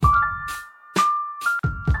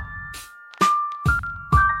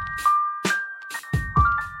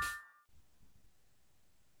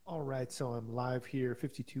right, so I'm live here,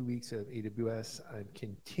 52 weeks of AWS. I'm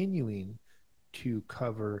continuing to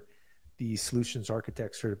cover the Solutions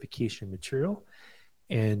Architect certification material.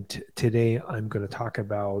 And today I'm going to talk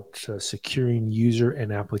about securing user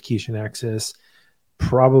and application access,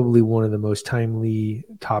 probably one of the most timely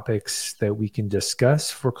topics that we can discuss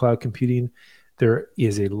for cloud computing. There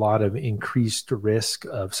is a lot of increased risk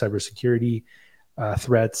of cybersecurity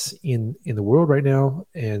threats in the world right now,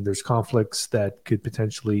 and there's conflicts that could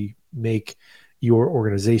potentially make your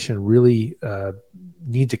organization really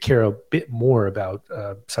need to care a bit more about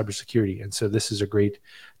cybersecurity. And so this is a great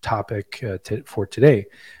topic for today.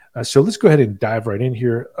 So let's go ahead and dive right in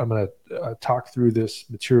here. I'm going to talk through this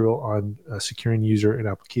material on securing user and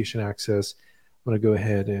application access. I'm going to go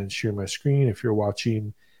ahead and share my screen if you're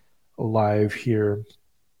watching live here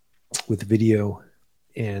with video,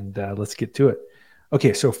 and let's get to it.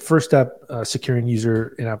 Okay, so first up, securing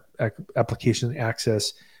user and application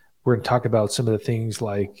access. We're going to talk about some of the things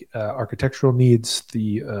like architectural needs,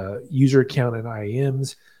 the user account and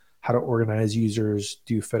IAMs, how to organize users,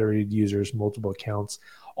 do federated users, multiple accounts.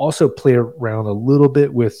 Also play around a little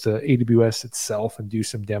bit with AWS itself and do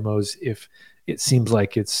some demos if it seems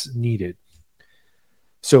like it's needed.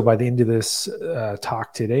 So by the end of this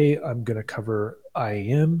talk today, I'm going to cover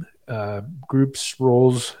IAM, groups,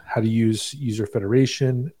 roles, how to use user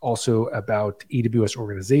federation, also about AWS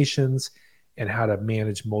organizations, and how to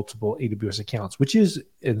manage multiple AWS accounts, which is,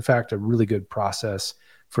 in fact, a really good process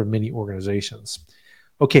for many organizations.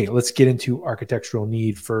 Okay, let's get into architectural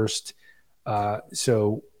need first.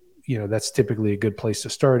 So, that's typically a good place to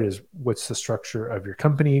start is what's the structure of your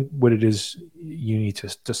company, what it is you need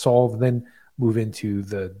to solve, then move into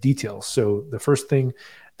the details. So the first thing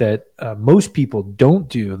that most people don't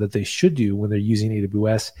do that they should do when they're using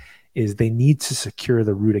AWS is they need to secure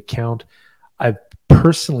the root account. I've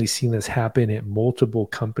personally seen this happen at multiple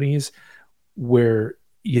companies where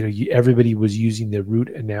everybody was using the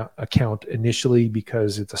root account initially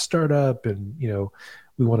because it's a startup and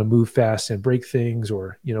we want to move fast and break things,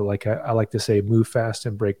 or like I like to say, move fast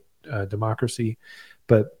and break democracy.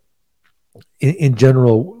 But in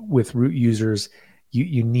general, with root users,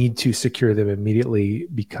 you need to secure them immediately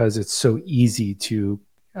because it's so easy to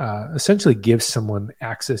essentially give someone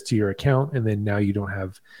access to your account, and then now you don't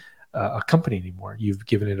have a company anymore. You've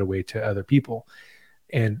given it away to other people.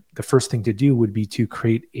 And the first thing to do would be to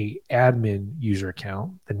create a admin user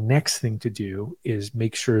account. The next thing to do is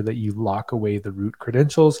make sure that you lock away the root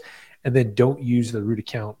credentials, and then don't use the root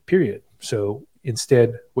account, period. So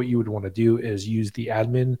instead, what you would want to do is use the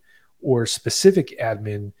admin or specific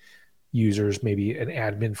admin users, maybe an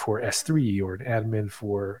admin for S3 or an admin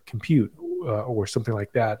for compute or something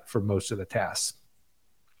like that for most of the tasks.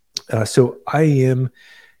 So IAM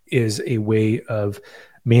is a way of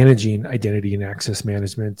managing identity and access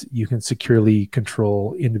management. You can securely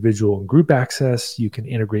control individual and group access. You can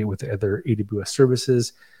integrate with other AWS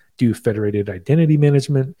services, do federated identity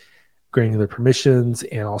management, granular permissions,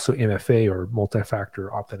 and also MFA or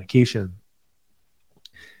multi-factor authentication.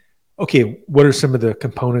 Okay, what are some of the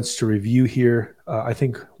components to review here? I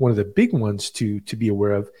think one of the big ones to be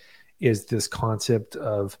aware of is this concept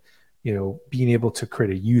of, being able to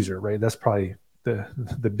create a user, right? That's probably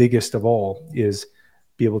the biggest of all, is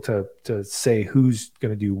be able to say who's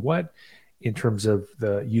going to do what in terms of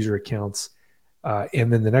the user accounts.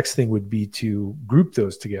 And then the next thing would be to group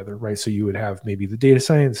those together, right? So you would have maybe the data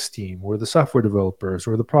science team or the software developers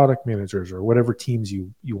or the product managers or whatever teams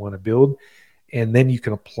you want to build. And then you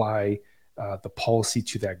can apply the policy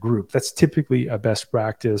to that group. That's typically a best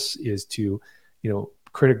practice, is to,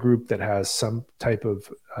 create a group that has some type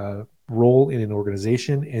of role in an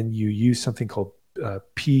organization, and you use something called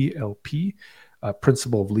PLP,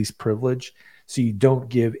 principle of least privilege. So you don't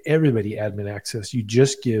give everybody admin access. You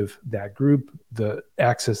just give that group the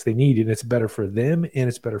access they need, and it's better for them and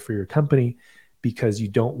it's better for your company because you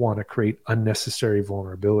don't want to create unnecessary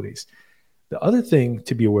vulnerabilities. The other thing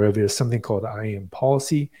to be aware of is something called IAM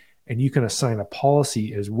policy, and you can assign a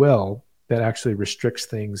policy as well that actually restricts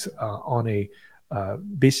things on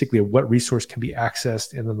basically what resource can be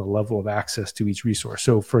accessed and then the level of access to each resource.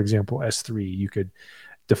 So for example, S3, you could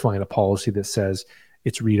define a policy that says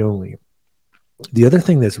it's read-only. The other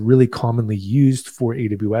thing that's really commonly used for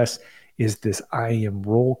AWS is this IAM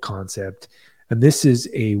role concept. And this is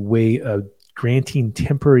a way of granting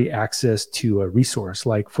temporary access to a resource.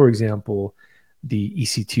 Like, for example, the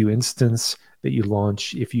EC2 instance that you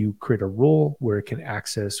launch, if you create a role where it can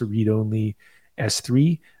access read-only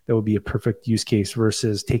S3, that would be a perfect use case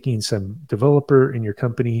versus taking some developer in your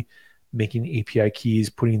company, making API keys,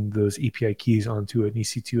 putting those API keys onto an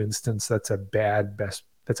EC2 instance. That's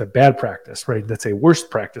that's a bad practice, right? That's a worst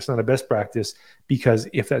practice, not a best practice, because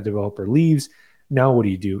if that developer leaves, now what do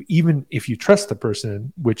you do? Even if you trust the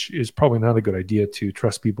person, which is probably not a good idea to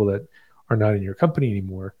trust people that are not in your company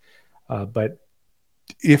anymore, but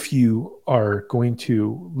if you are going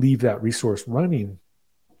to leave that resource running,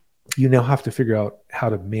 you now have to figure out how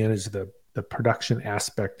to manage the production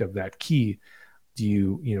aspect of that key. Do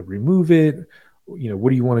you remove it? What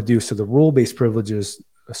do you want to do? So the role-based privileges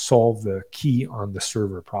solve the key on the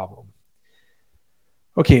server problem.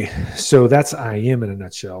 Okay, so that's IAM in a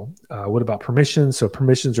nutshell. What about permissions? So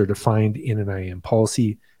permissions are defined in an IAM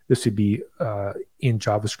policy. This would be in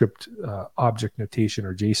JavaScript object notation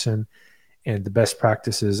or JSON. And the best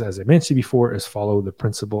practices, as I mentioned before, is follow the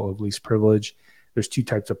principle of least privilege. There's two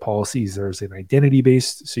types of policies. There's an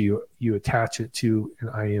identity-based, so you attach it to an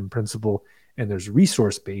IAM principle, and there's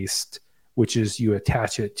resource-based, which is you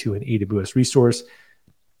attach it to an AWS resource.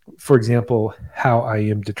 For example, how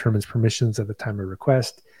IAM determines permissions at the time of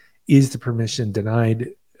request. Is the permission denied?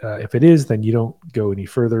 If it is, then you don't go any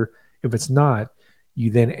further. If it's not, you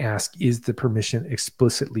then ask, is the permission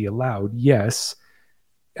explicitly allowed? Yes.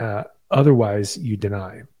 Otherwise, you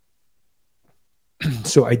deny.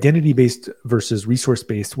 So identity-based versus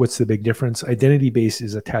resource-based, what's the big difference? Identity-based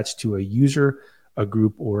is attached to a user, a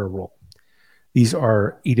group, or a role. These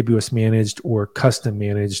are AWS managed or custom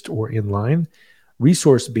managed or inline.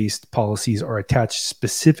 Resource-based policies are attached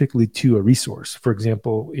specifically to a resource. For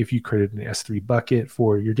example, if you created an S3 bucket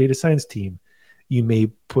for your data science team, you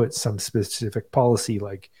may put some specific policy,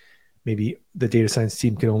 like maybe the data science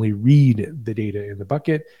team can only read the data in the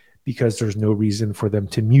bucket because there's no reason for them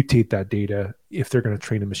to mutate that data. If they're going to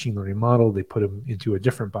train a machine learning model, they put them into a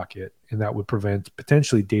different bucket, and that would prevent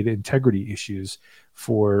potentially data integrity issues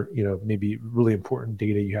for maybe really important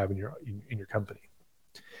data you have in your company.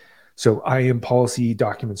 So IAM policy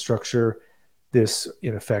document structure, this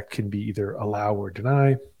in effect can be either allow or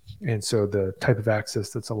deny. And so the type of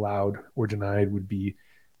access that's allowed or denied would be,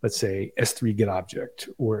 let's say, S3 get object,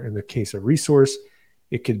 or in the case of resource,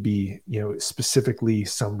 it could be specifically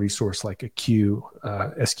some resource like a queue,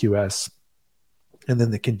 SQS. And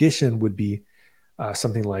then the condition would be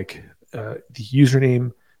something like the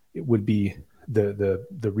username. It would be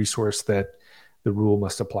the resource that the rule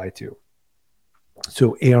must apply to.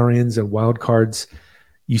 So ARNs and wildcards,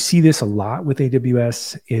 you see this a lot with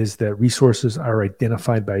AWS, is that resources are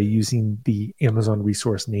identified by using the Amazon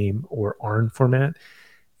resource name or ARN format.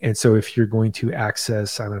 And so if you're going to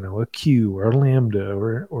access, I don't know, a queue or a Lambda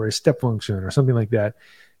or a step function or something like that,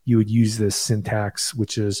 you would use this syntax,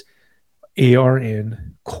 which is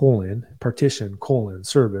ARN : partition :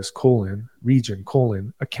 service : region :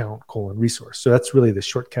 account : resource. So that's really the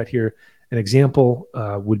shortcut here. An example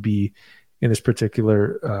would be, in this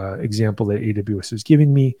particular example that AWS is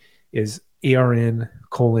giving me, is ARN :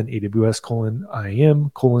 AWS :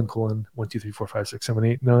 IAM : 1 2 3 4 5 6 7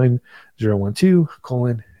 8 9 0 1 2 :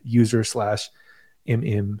 user /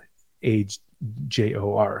 MMAJOR.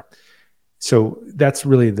 So that's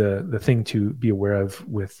really the thing to be aware of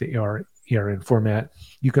with the ARN format.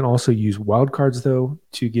 You can also use wildcards, though,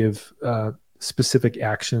 to give specific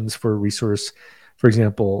actions for a resource. For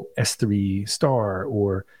example, S3 star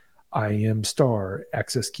or IAM star,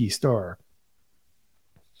 access key star.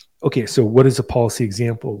 Okay, so what is a policy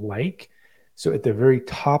example like? So at the very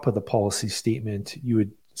top of the policy statement, you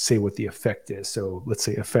would say what the effect is. So let's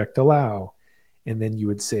say effect allow, and then you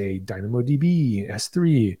would say DynamoDB,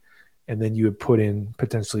 S3, and then you would put in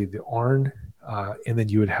potentially the ARN, and then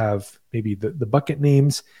you would have maybe the bucket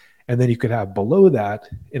names, and then you could have below that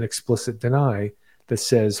an explicit deny that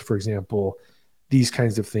says, for example, these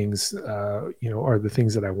kinds of things, are the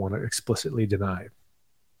things that I want to explicitly deny.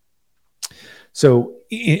 So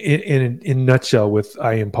in a nutshell, with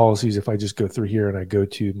IAM policies, if I just go through here and I go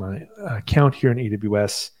to my account here in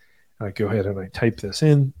AWS, and I go ahead and I type this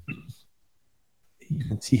in, you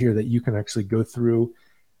can see here that you can actually go through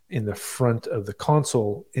in the front of the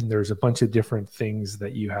console, and there's a bunch of different things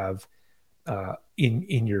that you have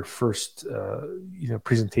in your first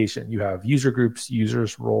presentation. You have user groups,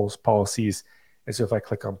 users, roles, policies. And so if I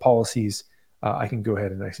click on policies, I can go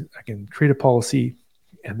ahead and I can create a policy,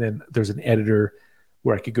 and then there's an editor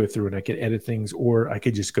where I could go through and I could edit things, or I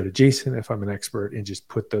could just go to JSON if I'm an expert and just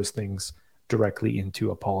put those things directly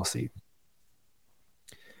into a policy.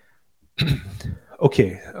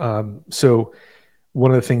 Okay, so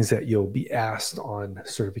one of the things that you'll be asked on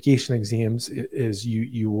certification exams is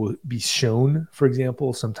you will be shown, for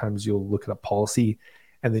example, sometimes you'll look at a policy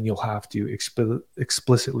and then you'll have to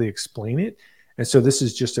explicitly explain it. And so this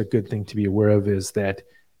is just a good thing to be aware of, is that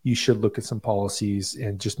you should look at some policies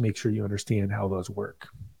and just make sure you understand how those work.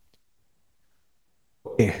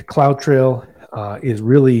 CloudTrail is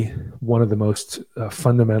really one of the most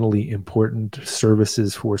fundamentally important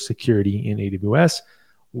services for security in AWS.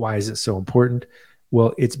 Why is it so important?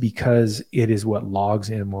 Well, it's because it is what logs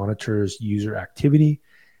and monitors user activity,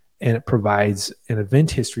 and it provides an event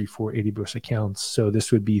history for AWS accounts. So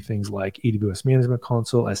this would be things like AWS Management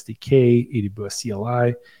Console, SDK, AWS CLI.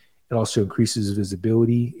 It also increases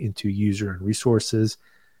visibility into user and resources.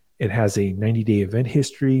 It has a 90-day event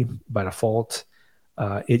history by default.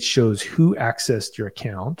 It shows who accessed your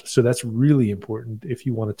account. So that's really important if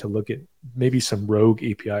you wanted to look at maybe some rogue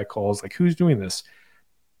API calls, like who's doing this.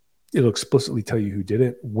 It'll explicitly tell you who did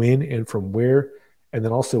it, when and from where, and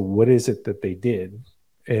then also what is it that they did.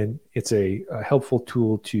 And it's a helpful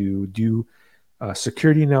tool to do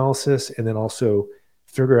security analysis, and then also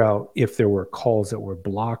figure out if there were calls that were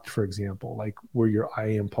blocked, for example, like were your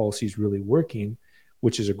IAM policies really working,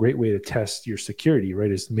 which is a great way to test your security,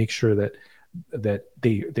 right? Is to make sure that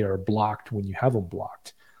they are blocked when you have them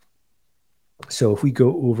blocked. So if we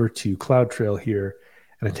go over to CloudTrail here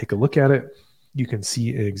and I take a look at it, you can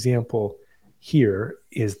see an example here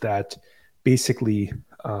is that basically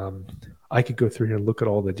I could go through here and look at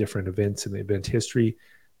all the different events in the event history.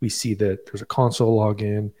 We see that there's a console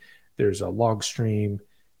login, there's a log stream,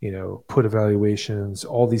 put evaluations,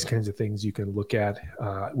 all these kinds of things you can look at,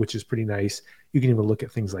 which is pretty nice. You can even look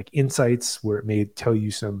at things like insights, where it may tell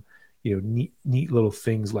you some neat little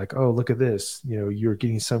things like, oh, look at this, you're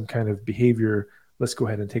getting some kind of behavior. Let's go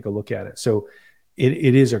ahead and take a look at it. So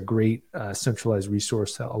it is a great centralized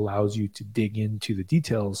resource that allows you to dig into the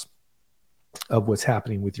details of what's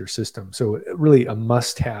happening with your system. So really a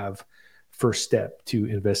must-have first step to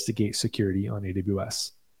investigate security on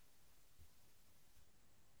AWS.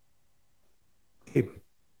 Okay,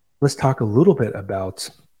 let's talk a little bit about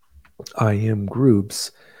IAM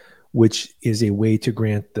groups, which is a way to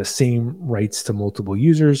grant the same rights to multiple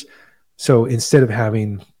users. So instead of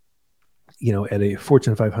having, at a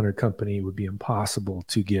Fortune 500 company, it would be impossible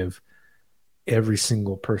to give every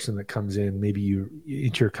single person that comes in, maybe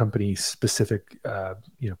into your company, specific,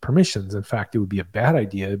 permissions. In fact, it would be a bad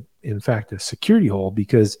idea. In fact, a security hole,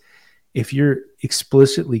 because if you're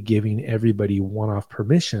explicitly giving everybody one-off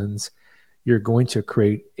permissions, you're going to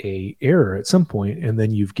create a error at some point, and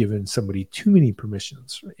then you've given somebody too many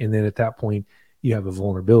permissions. And then at that point, you have a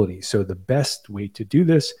vulnerability. So the best way to do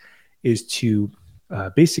this is to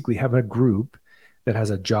basically have a group that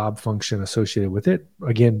has a job function associated with it.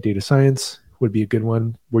 Again, data science would be a good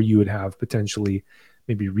one, where you would have potentially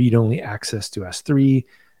maybe read-only access to S3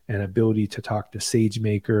 and ability to talk to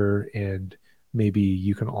SageMaker, and maybe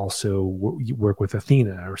you can also work with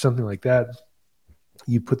Athena or something like that.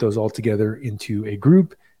 You put those all together into a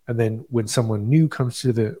group, and then when someone new comes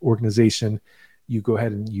to the organization, you go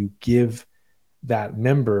ahead and you give that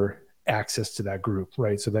member access to that group,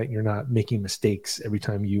 right? So that you're not making mistakes every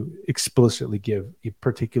time you explicitly give a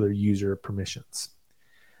particular user permissions.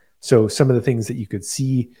 So some of the things that you could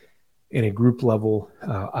see in a group level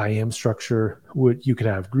IAM structure, you could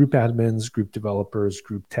have group admins, group developers,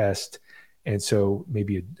 group test. And so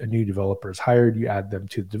maybe a new developer is hired, you add them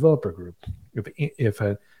to the developer group. If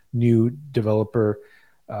a new developer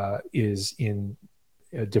is in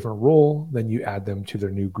a different role, then you add them to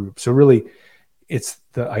their new group. So really, it's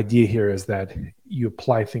the idea here is that you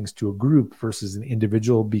apply things to a group versus an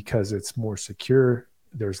individual, because it's more secure.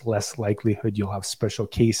 There's less likelihood you'll have special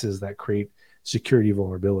cases that create security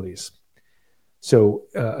vulnerabilities. So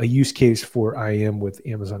a use case for IAM with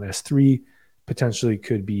Amazon S3 potentially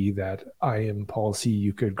could be that IAM policy,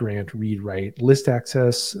 you could grant read-write list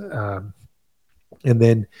access. And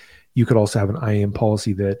then you could also have an IAM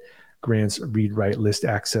policy that grants read-write list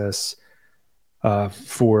access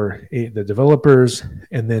for the developers,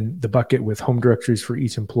 and then the bucket with home directories for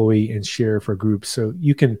each employee and share for groups. So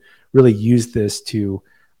you can really use this to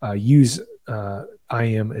use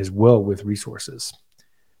IAM as well with resources.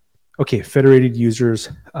 Okay, federated users.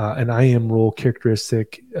 An IAM role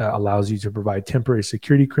characteristic allows you to provide temporary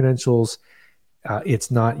security credentials. It's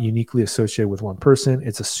not uniquely associated with one person.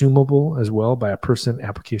 It's assumable as well by a person,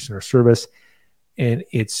 application, or service, and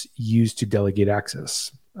it's used to delegate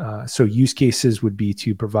access. So use cases would be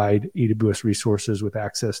to provide AWS resources with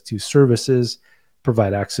access to services,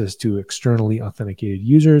 provide access to externally authenticated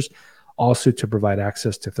users, also to provide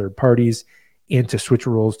access to third parties, and to switch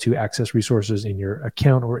roles to access resources in your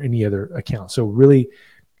account or any other account. So really,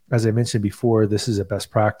 as I mentioned before, this is a best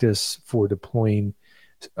practice for deploying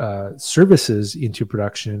services into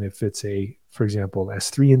production. If it's for example,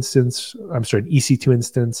 S3 instance, an EC2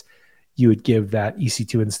 instance, you would give that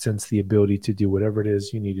EC2 instance the ability to do whatever it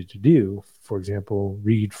is you needed to do. For example,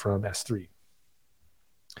 read from S3.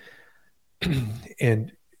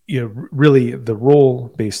 And really the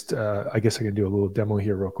role based, I guess I can do a little demo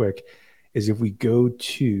here real quick, is if we go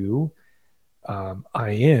to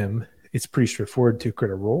IAM, it's pretty straightforward to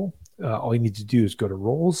create a role. All you need to do is go to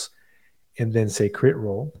roles and then say create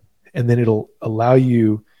role, and then it'll allow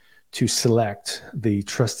you to select the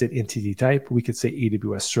trusted entity type. We could say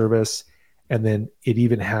AWS service, and then it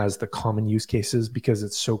even has the common use cases because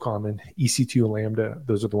it's so common. EC2 and Lambda,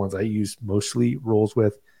 those are the ones I use mostly roles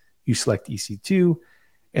with. You select EC2,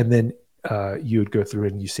 and then you would go through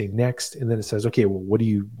and you say next, and then it says, okay, well, what do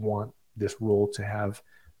you want this role to have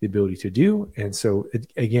the ability to do? And so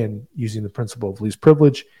again, using the principle of least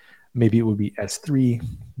privilege, maybe it would be S3.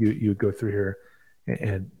 You would go through here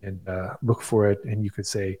and look for it, and you could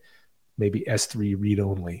say maybe S3 read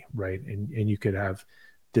only, right? And you could have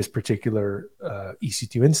this particular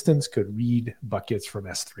EC2 instance could read buckets from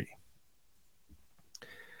S3.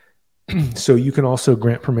 So you can also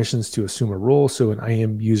grant permissions to assume a role. So an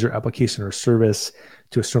IAM user application or service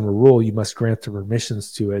to assume a role, you must grant the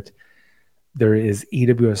permissions to it. There is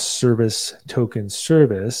AWS Service Token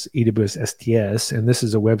Service, AWS STS, and this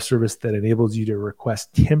is a web service that enables you to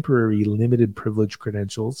request temporary limited privilege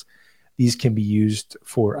credentials. These can be used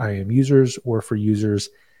for IAM users or for users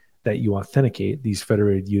that you authenticate, these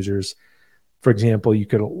federated users. For example, you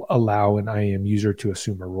could allow an IAM user to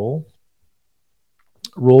assume a role.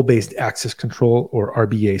 Role-based access control, or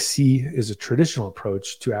RBAC, is a traditional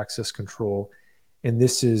approach to access control, and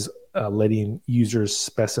this is letting users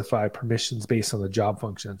specify permissions based on the job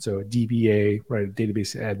function. So a DBA, right, a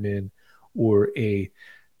database admin, or a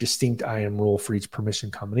distinct IAM role for each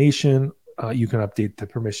permission combination. You can update the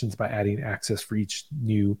permissions by adding access for each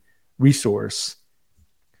new resource.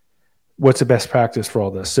 What's the best practice for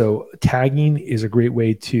all this? So tagging is a great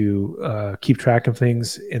way to keep track of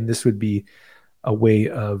things, and this would be a way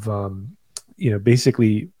of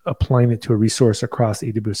basically applying it to a resource across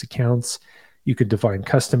AWS accounts. You could define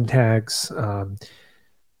custom tags,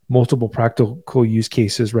 multiple practical use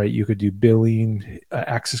cases, right? You could do billing,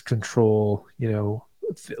 access control,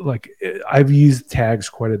 like I've used tags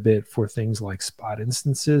quite a bit for things like spot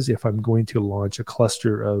instances. If I'm going to launch a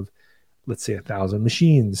cluster of, let's say, 1,000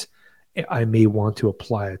 machines, I may want to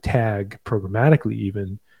apply a tag programmatically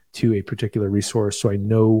even to a particular resource, so I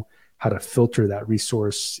know how to filter that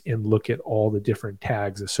resource and look at all the different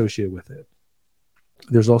tags associated with it.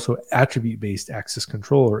 There's also attribute-based access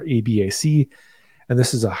control, or ABAC, and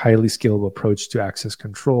this is a highly scalable approach to access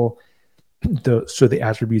control. So the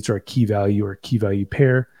attributes are a key value or key value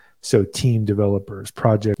pair. So team, developers,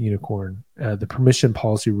 project, unicorn. The permission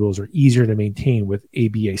policy rules are easier to maintain with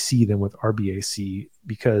ABAC than with RBAC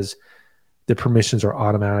because the permissions are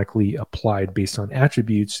automatically applied based on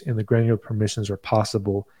attributes, and the granular permissions are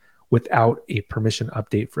possible without a permission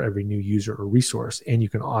update for every new user or resource, and you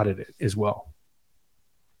can audit it as well.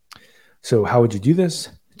 So how would you do this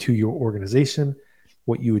to your organization?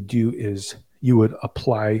 What you would do is you would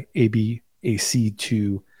apply ABAC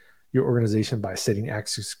to your organization by setting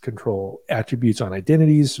access control attributes on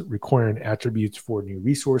identities, requiring attributes for new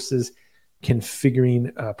resources,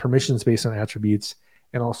 configuring permissions based on attributes,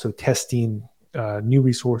 and also testing new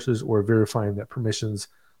resources or verifying that permissions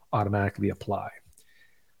automatically apply.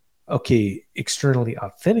 Okay, externally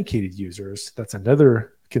authenticated users, that's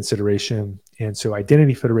another consideration. And so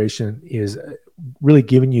identity federation is really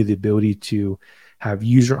giving you the ability to have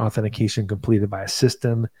user authentication completed by a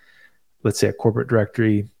system, let's say a corporate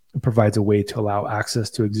directory. It provides a way to allow access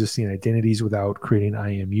to existing identities without creating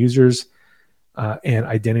IAM users. And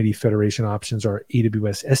identity federation options are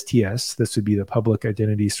AWS STS. This would be the public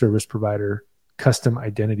identity service provider, custom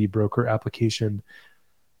identity broker application.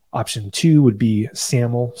 Option 2 would be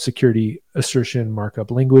SAML, security assertion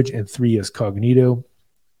markup language, and 3 is Cognito.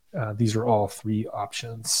 These are all 3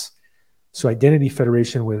 options. So identity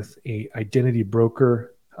federation with a identity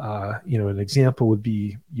broker, an example would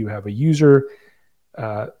be you have a user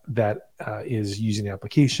that is using the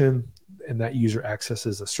application, and that user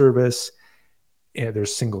accesses a service, and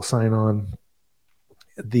there's single sign-on.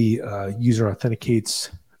 The user authenticates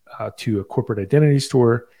to a corporate identity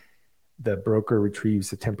store. The broker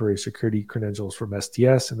retrieves the temporary security credentials from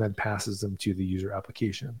STS and then passes them to the user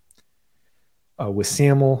application. With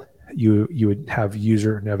SAML, you would have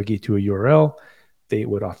user navigate to a URL. They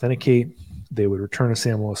would authenticate. They would return a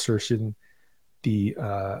SAML assertion. The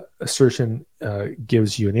assertion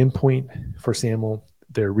gives you an endpoint for SAML.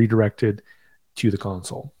 They're redirected to the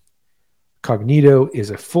console. Cognito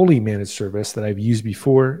is a fully managed service that I've used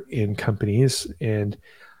before in companies, and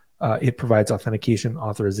it provides authentication,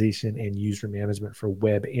 authorization, and user management for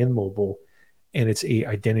web and mobile. And it's a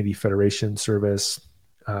identity federation service.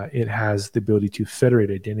 it has the ability to federate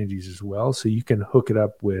identities as well. So you can hook it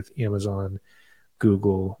up with Amazon,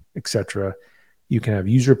 Google, etc. You can have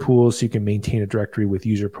user pools, so you can maintain a directory with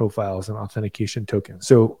user profiles and authentication tokens.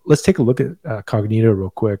 So let's take a look at Cognito real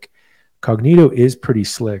quick. Cognito is pretty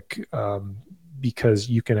slick because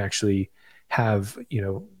you can actually have,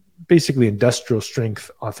 basically industrial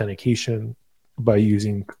strength authentication by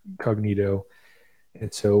using Cognito.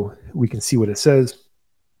 And so we can see what it says.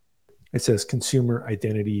 It says consumer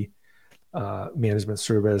identity management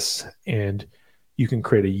service, and you can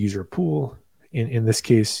create a user pool. In this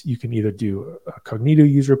case, you can either do a Cognito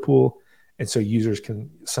user pool, and so users can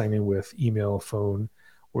sign in with email, phone,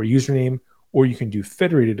 or username, or you can do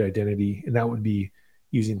federated identity, and that would be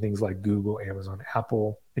using things like Google, Amazon,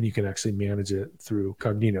 Apple, and you can actually manage it through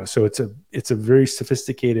Cognito. So it's a very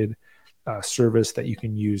sophisticated service that you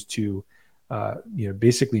can use to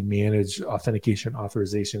basically manage authentication,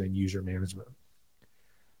 authorization, and user management.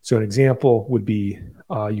 So an example would be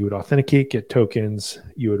you would authenticate, get tokens,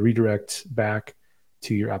 you would redirect back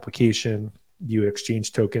to your application, you would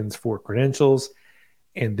exchange tokens for credentials,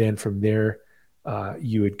 and then from there,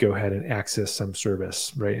 you would go ahead and access some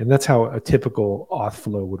service, right? And that's how a typical auth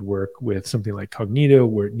flow would work with something like Cognito,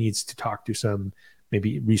 where it needs to talk to some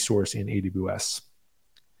maybe resource in AWS.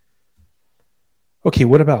 Okay,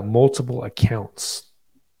 what about multiple accounts?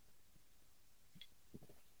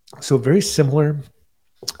 So very similar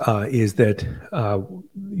is that,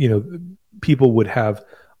 people would have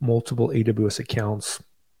multiple AWS accounts,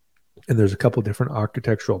 and there's a couple different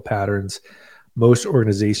architectural patterns. Most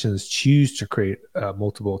organizations choose to create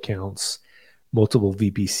multiple accounts. Multiple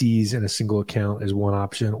VPCs in a single account is one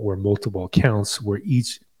option, or multiple accounts where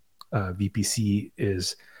each VPC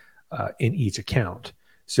is in each account.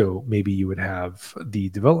 So maybe you would have the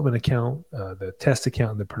development account, the test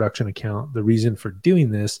account, and the production account. The reason for doing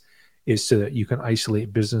this is so that you can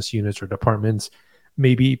isolate business units or departments.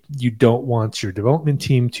 Maybe you don't want your development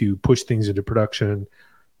team to push things into production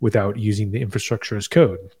without using the infrastructure as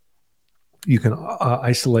code. You can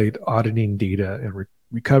isolate auditing data and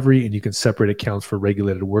recovery, and you can separate accounts for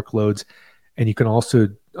regulated workloads. And you can also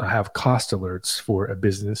have cost alerts for a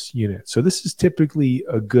business unit. So this is typically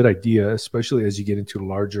a good idea, especially as you get into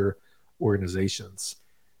larger organizations.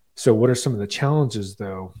 So what are some of the challenges,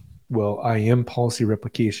 though? Well, IAM policy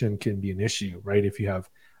replication can be an issue, right? If you have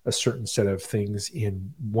a certain set of things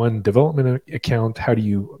in one development account, how do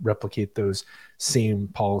you replicate those same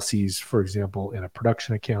policies, for example, in a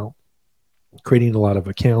production account? Creating a lot of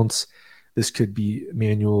accounts. This could be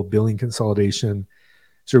manual billing consolidation.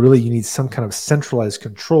 So really you need some kind of centralized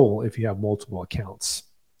control if you have multiple accounts.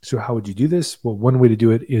 So how would you do this? Well, one way to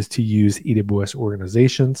do it is to use AWS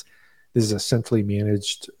organizations. This is a centrally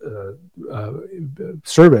managed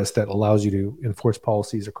service that allows you to enforce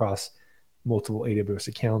policies across multiple AWS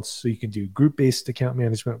accounts. So you can do group-based account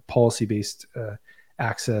management, policy-based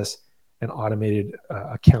access, and automated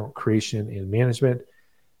account creation and management,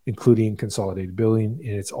 including consolidated billing,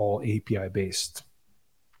 and it's all API-based.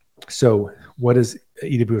 So what does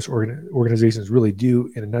AWS organizations really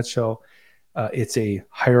do in a nutshell? It's a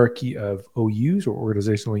hierarchy of OUs, or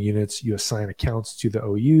organizational units. You assign accounts to the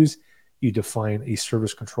OUs. You define a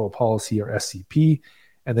service control policy, or SCP,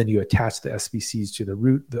 and then you attach the SPCs to the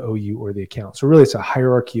root, the OU, or the account. So really it's a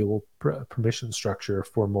hierarchical permission structure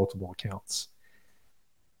for multiple accounts.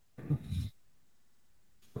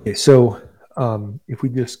 Okay, so if we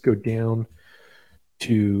just go down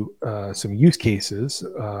to some use cases,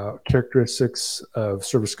 characteristics of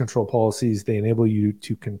service control policies, they enable you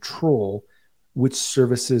to control which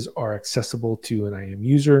services are accessible to an IAM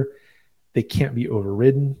user. They can't be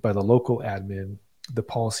overridden by the local admin. The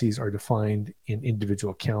policies are defined in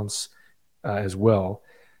individual accounts as well.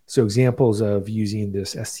 So examples of using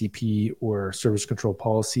this SCP or service control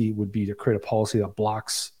policy would be to create a policy that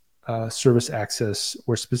blocks service access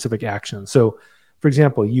or specific actions. So for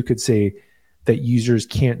example, you could say that users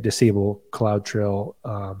can't disable CloudTrail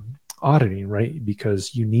auditing, right?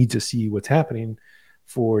 Because you need to see what's happening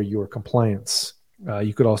for your compliance.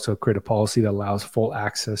 You could also create a policy that allows full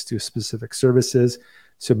access to specific services.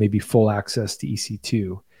 So maybe full access to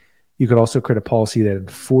EC2. You could also create a policy that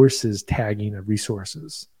enforces tagging of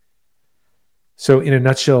resources. So in a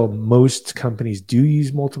nutshell, most companies do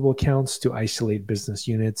use multiple accounts to isolate business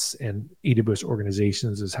units, and AWS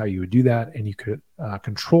organizations is how you would do that. And you could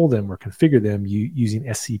control them or configure them using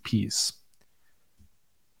SCPs.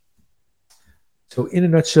 So in a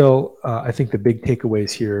nutshell, I think the big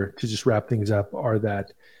takeaways here, to just wrap things up, are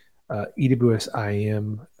that AWS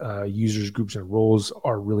IAM users, groups, and roles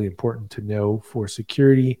are really important to know for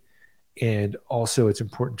security. And also it's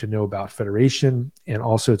important to know about federation. And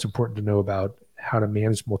also it's important to know about how to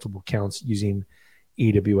manage multiple accounts using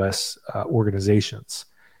AWS organizations.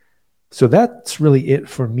 So that's really it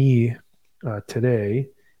for me today.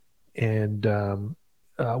 And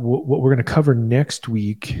what we're going to cover next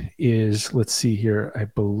week is, let's see here, I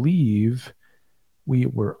believe we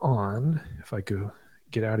were on, if I go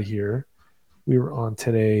get out of here, we were on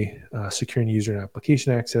today securing user and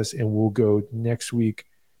application access, and we'll go next week.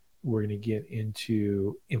 We're going to get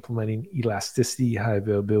into implementing elasticity, high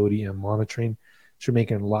availability, and monitoring. So we're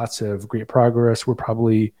making lots of great progress. We're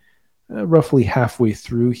probably roughly halfway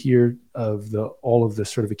through here of all of the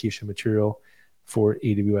certification material for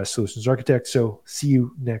AWS Solutions Architect. So see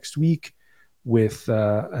you next week with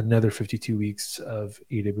another 52 weeks of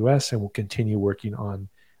AWS, and we'll continue working on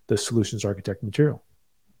the Solutions Architect material.